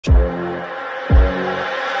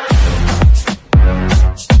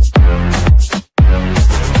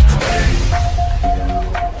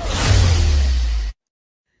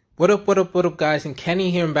What up guys, and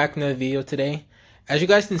Kenny here, and back in another video today. As you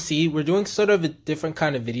guys can see, we're doing sort of a different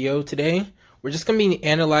kind of video today. We're just going to be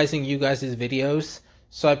analyzing you guys' videos.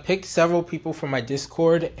 So I picked several people from my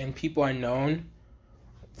Discord and people I known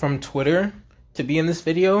from Twitter to be in this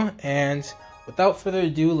video. And without further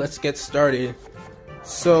ado, let's get started.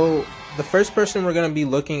 So the first person we're going to be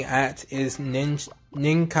looking at is Ninkai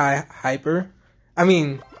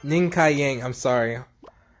Yang. I'm sorry.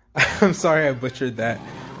 I'm sorry I butchered that.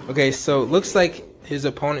 Okay, so it looks like his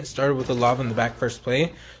opponent started with a lava in the back first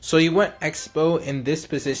play. So he went Expo in this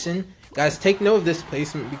position. Guys, take note of this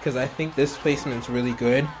placement because I think this placement is really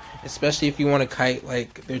good. Especially if you want to kite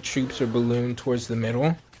like their troops or balloon towards the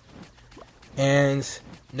middle. And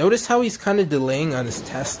notice how he's kind of delaying on his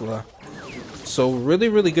Tesla. So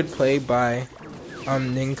really good play by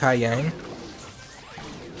Ninkai Yang.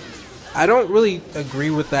 I don't really agree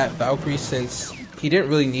with that Valkyrie since he didn't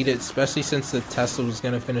really need it, especially since the Tesla was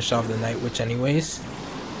going to finish off the Night Witch anyways.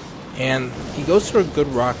 And he goes for a good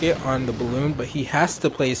rocket on the balloon, but he has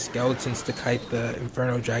to play skeletons to kite the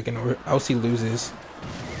Inferno Dragon or else he loses.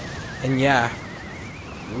 And yeah,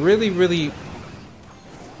 really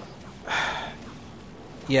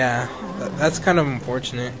yeah, that's kind of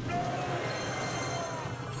unfortunate.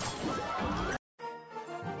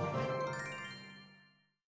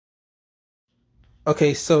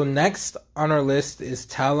 Okay, so next on our list is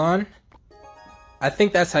Talon. I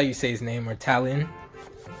think that's how you say his name, or Talon.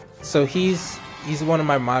 So he's one of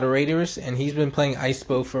my moderators, and he's been playing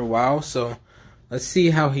Icebo for a while, so let's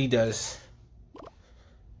see how he does.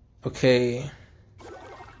 Okay,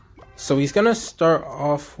 so he's gonna start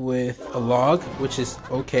off with a log, which is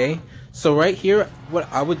okay. So right here, what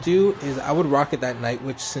I would do is I would rocket that Night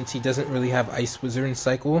Witch since he doesn't really have Ice Wizard in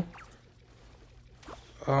cycle.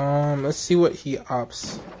 Let's see what he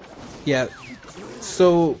opts. Yeah,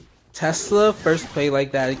 so Tesla first play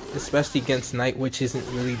like that, especially against Night Witch, isn't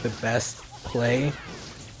really the best play,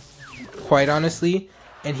 quite honestly.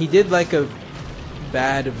 And he did like a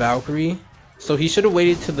bad Valkyrie, so he should have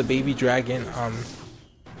waited till the baby dragon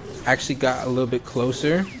actually got a little bit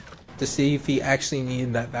closer to see if he actually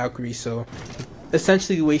needed that Valkyrie. So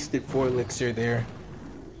essentially wasted 4 elixir there.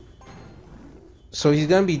 So he's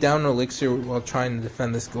going to be down on elixir while trying to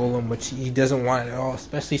defend this golem, which he doesn't want at all,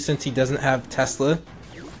 especially since he doesn't have Tesla.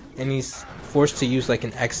 And he's forced to use like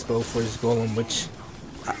an Expo for his golem, which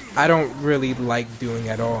I don't really like doing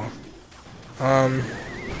at all.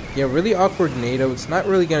 Yeah, really awkward NATO. It's not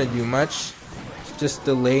really going to do much. It's just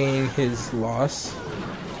delaying his loss.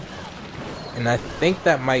 And I think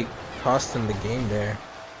that might cost him the game there,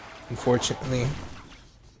 unfortunately.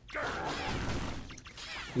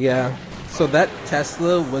 Yeah. So that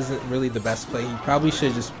Tesla wasn't really the best play. He probably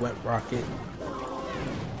should have just went rocket.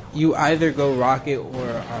 You either go rocket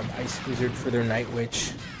or Ice Wizard for their Night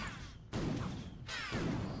Witch.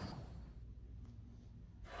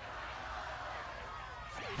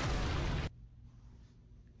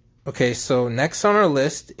 Okay, so next on our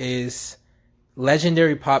list is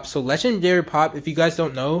Legendary Pop. So Legendary Pop, if you guys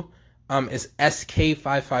don't know, is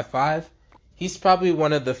SK555. He's probably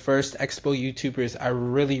one of the first Expo YouTubers I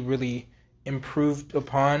really improved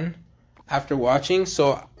upon after watching.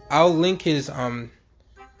 So I'll link his channel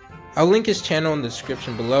in the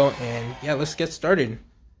description below, and yeah, let's get started.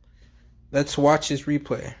 Let's watch his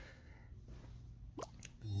replay.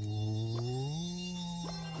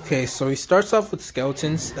 Okay, so he starts off with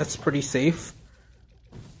skeletons. That's pretty safe.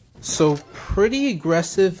 So pretty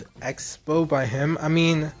aggressive Expo by him. I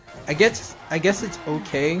mean, I guess it's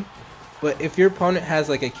okay, but if your opponent has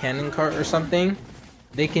like a cannon cart or something,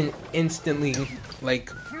 they can instantly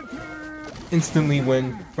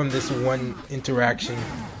win from this one interaction.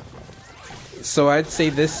 So I'd say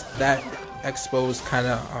that Expo was kind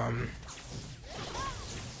of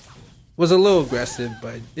was a little aggressive,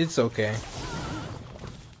 but it's okay.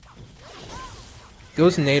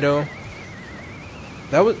 Goes NATO.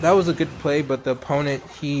 That was a good play, but the opponent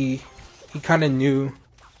he kind of knew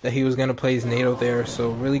that he was gonna play his NATO there. So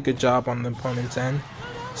really good job on the opponent's end.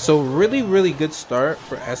 So really good start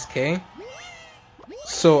for SK.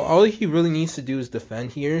 So all he really needs to do is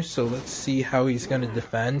defend here. So let's see how he's going to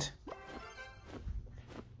defend.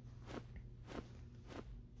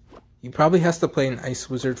 He probably has to play an Ice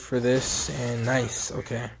Wizard for this, and nice,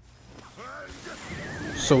 okay.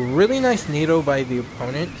 So really nice NATO by the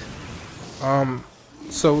opponent.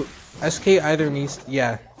 So SK either needs,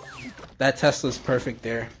 yeah, that Tesla's perfect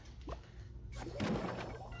there.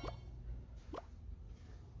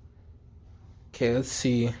 Okay, let's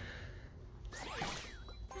see.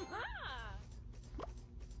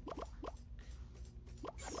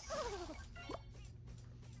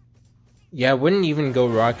 Yeah, I wouldn't even go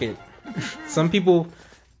rocket. Some people,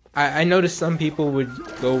 I noticed some people would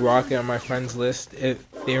go rocket on my friends list if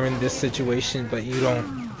they're in this situation, but you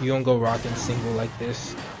don't go rocket single like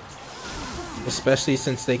this. Especially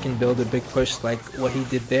since they can build a big push like what he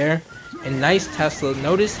did there. And nice Tesla.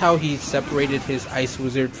 Notice how he separated his Ice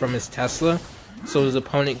Wizard from his Tesla, so his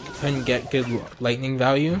opponent couldn't get good lightning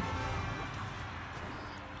value.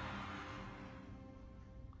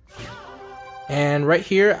 And right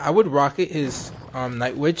here, I would rocket his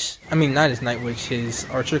Night Witch. I mean, not his Night Witch, his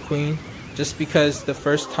Archer Queen. Just because the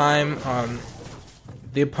first time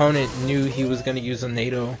the opponent knew he was going to use a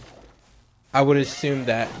NATO, I would assume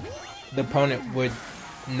that the opponent would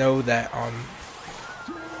know that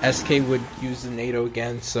SK would use the NATO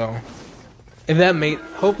again. So if that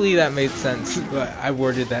hopefully that made sense, but I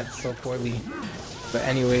worded that so poorly. But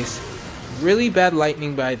anyways, really bad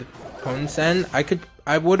lightning by the opponent's end.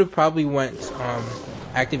 I would have probably went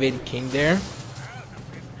activated King there,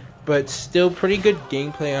 but still pretty good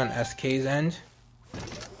gameplay on SK's end.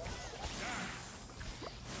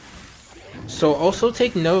 So also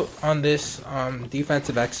take note on this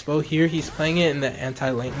defensive expo here. He's playing it in the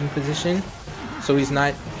anti-lightning position, so he's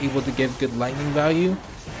not able to give good lightning value.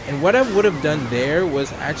 And what I would have done there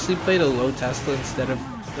was actually play the low Tesla instead of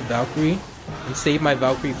the Valkyrie and save my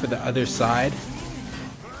Valkyrie for the other side,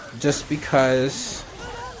 just because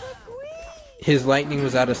his lightning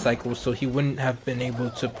was out of cycle, so he wouldn't have been able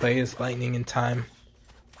to play his lightning in time.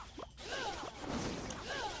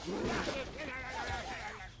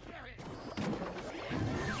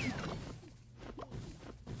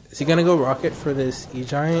 Is he gonna go rocket for this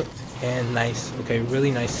E-Giant? And nice. Okay,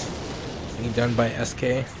 really nice being done by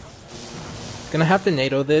SK. Gonna have to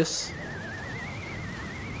NATO this.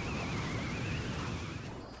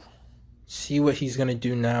 See what he's gonna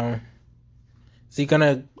do now. Is he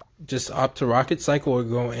gonna just opt to rocket cycle or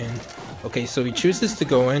go in? Okay, so he chooses to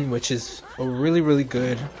go in, which is a really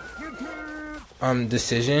good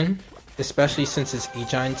decision, especially since his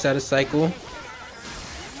E-Giant's out of cycle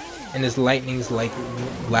and his lightning's like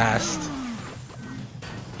last.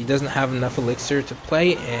 He doesn't have enough elixir to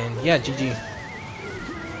play, and yeah, GG.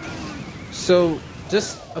 So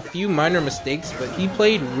just a few minor mistakes, but he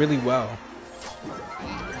played really well.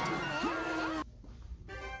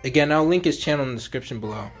 Again, I'll link his channel in the description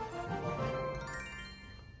below.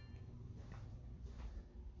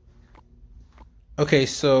 Okay,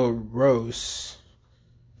 so Rose,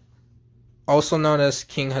 also known as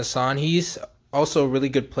King Hassan, he's also a really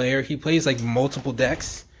good player. He plays like multiple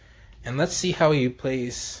decks, and let's see how he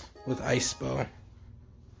plays with Ice Bow.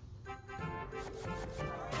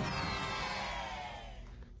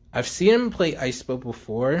 I've seen him play Ice Bow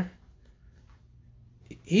before.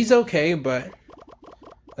 He's okay, but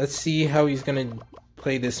let's see how he's gonna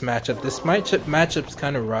play this matchup. This matchup's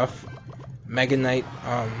kind of rough. Mega Knight,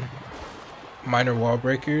 minor wall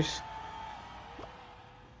breakers.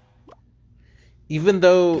 Even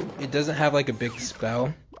though it doesn't have like a big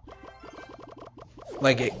spell,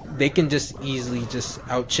 like they can just easily just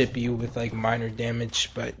out chip you with like minor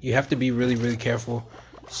damage, but you have to be really careful.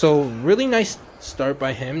 So really nice start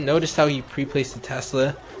by him. Notice how he pre-placed the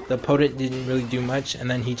Tesla. The opponent didn't really do much, and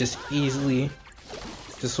then he just easily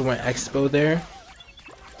just went expo there.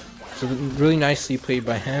 So really nicely played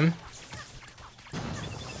by him.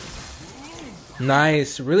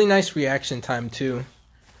 Nice, really nice reaction time too.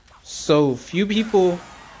 So few people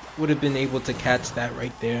would have been able to catch that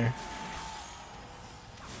right there.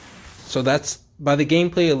 So that's, by the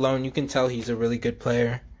gameplay alone, you can tell he's a really good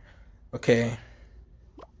player. Okay.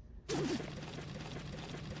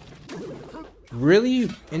 Really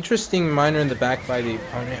interesting minor in the back by the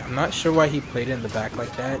opponent. I'm not sure why he played it in the back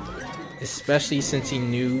like that, especially since he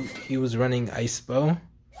knew he was running Ice Bow.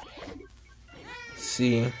 Let's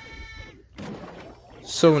see.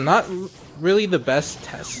 So not really the best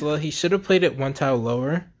Tesla. He should have played it one tile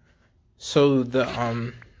lower, so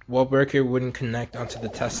the wall breaker wouldn't connect onto the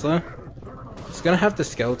Tesla. He's gonna have to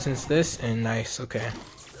skeletons this, and nice. Okay.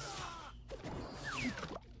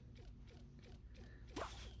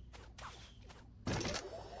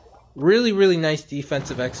 Really nice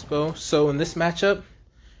defensive expo. So in this matchup,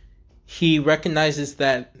 he recognizes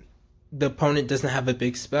that the opponent doesn't have a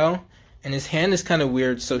big spell, and his hand is kind of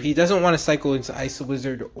weird, so he doesn't want to cycle his Ice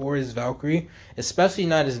Wizard or his Valkyrie, especially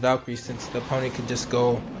not his Valkyrie, since the opponent could just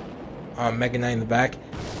go Mega Knight in the back.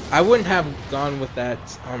 I wouldn't have gone with that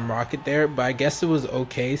rocket there, but I guess it was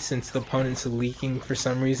okay since the opponent's leaking for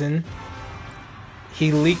some reason.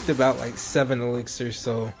 He leaked about like 7 elixirs,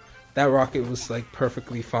 so that rocket was like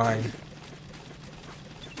perfectly fine.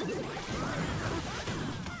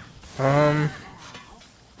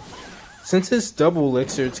 Since it's double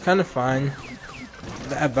elixir, it's kind of fine.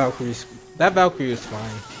 That Valkyrie is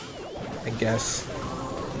fine, I guess.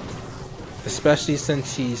 Especially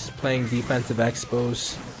since he's playing defensive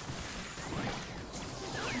expos.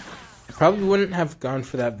 I probably wouldn't have gone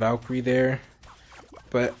for that Valkyrie there,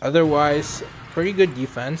 but otherwise, pretty good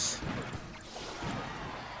defense.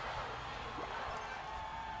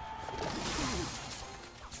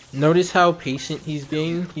 Notice how patient he's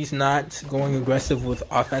being. He's not going aggressive with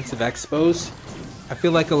offensive expos. I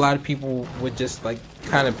feel like a lot of people would just like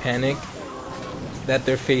kind of panic that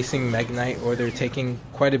they're facing Mega Knight or they're taking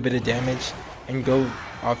quite a bit of damage and go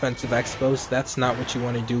offensive expos. That's not what you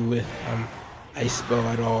want to do with Ice Bow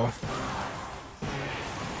at all.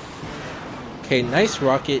 Okay, nice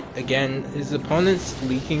rocket. Again, his opponent's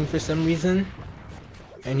leaking for some reason,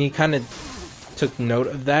 and he kind of took note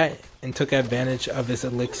of that and took advantage of his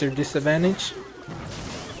elixir disadvantage.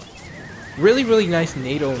 Really nice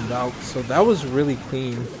NATO and Valk, so that was really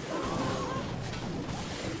clean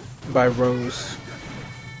by Rose.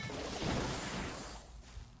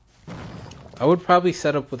 I would probably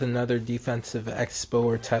set up with another defensive Expo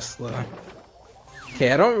or Tesla.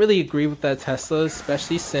 Okay, I don't really agree with that Tesla,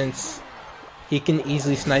 especially since he can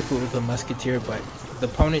easily snipe it with a Musketeer, but the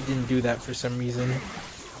opponent didn't do that for some reason.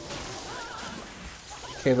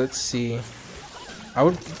 Okay, let's see.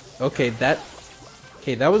 Okay, that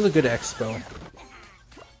was a good Expo.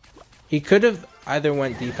 He could have either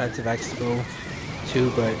went defensive Expo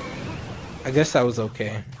too, but I guess that was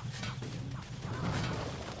okay.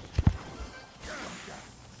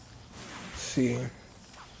 Let's see.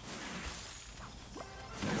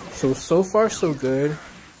 So far so good.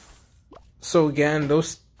 So again,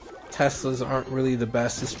 those Teslas aren't really the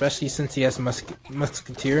best, especially since he has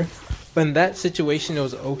Musketeer. But in that situation, it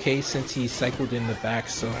was okay since he cycled in the back,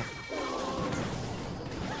 so.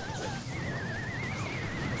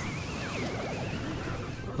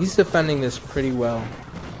 He's defending this pretty well.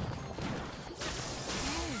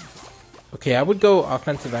 Okay, I would go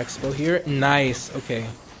offensive Expo here. Nice, okay.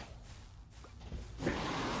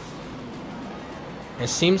 It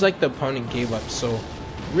seems like the opponent gave up, so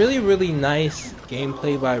really nice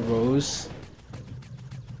gameplay by Rose.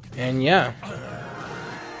 And yeah.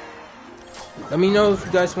 Let me know if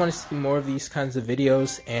you guys want to see more of these kinds of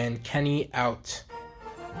videos, and Kenny out.